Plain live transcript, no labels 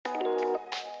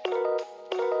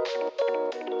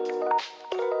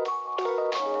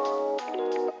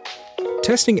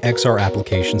Testing XR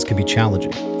applications can be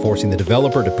challenging, forcing the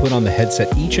developer to put on the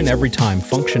headset each and every time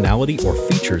functionality or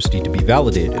features need to be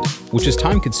validated, which is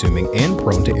time-consuming and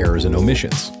prone to errors and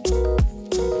omissions.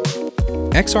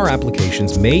 XR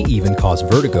applications may even cause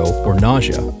vertigo or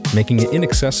nausea, making it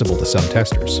inaccessible to some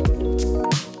testers.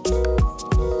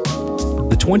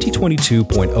 The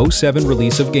 2022.07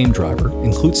 release of GameDriver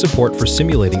includes support for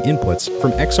simulating inputs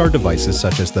from XR devices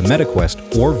such as the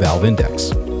MetaQuest or Valve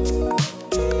Index.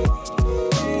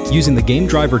 Using the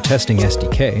GameDriver Testing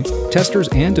SDK, testers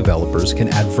and developers can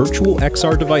add virtual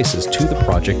XR devices to the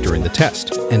project during the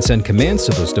test, and send commands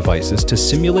to those devices to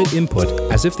simulate input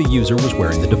as if the user was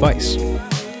wearing the device.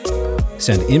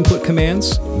 Send input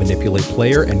commands, manipulate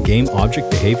player and game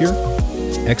object behavior,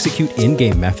 execute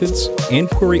in-game methods, and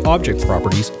query object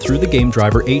properties through the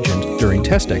GameDriver agent during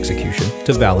test execution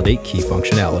to validate key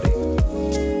functionality.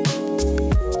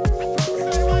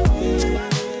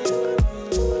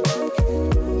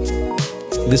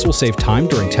 This will save time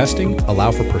during testing, allow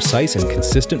for precise and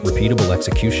consistent repeatable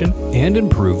execution, and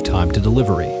improve time to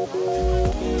delivery.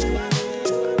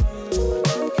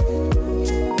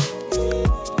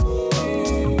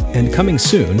 And coming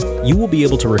soon, you will be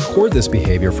able to record this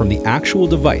behavior from the actual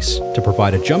device to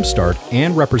provide a jumpstart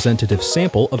and representative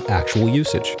sample of actual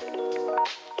usage.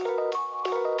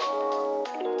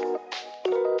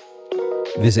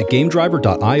 Visit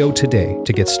GameDriver.io today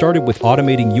to get started with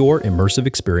automating your immersive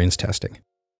experience testing.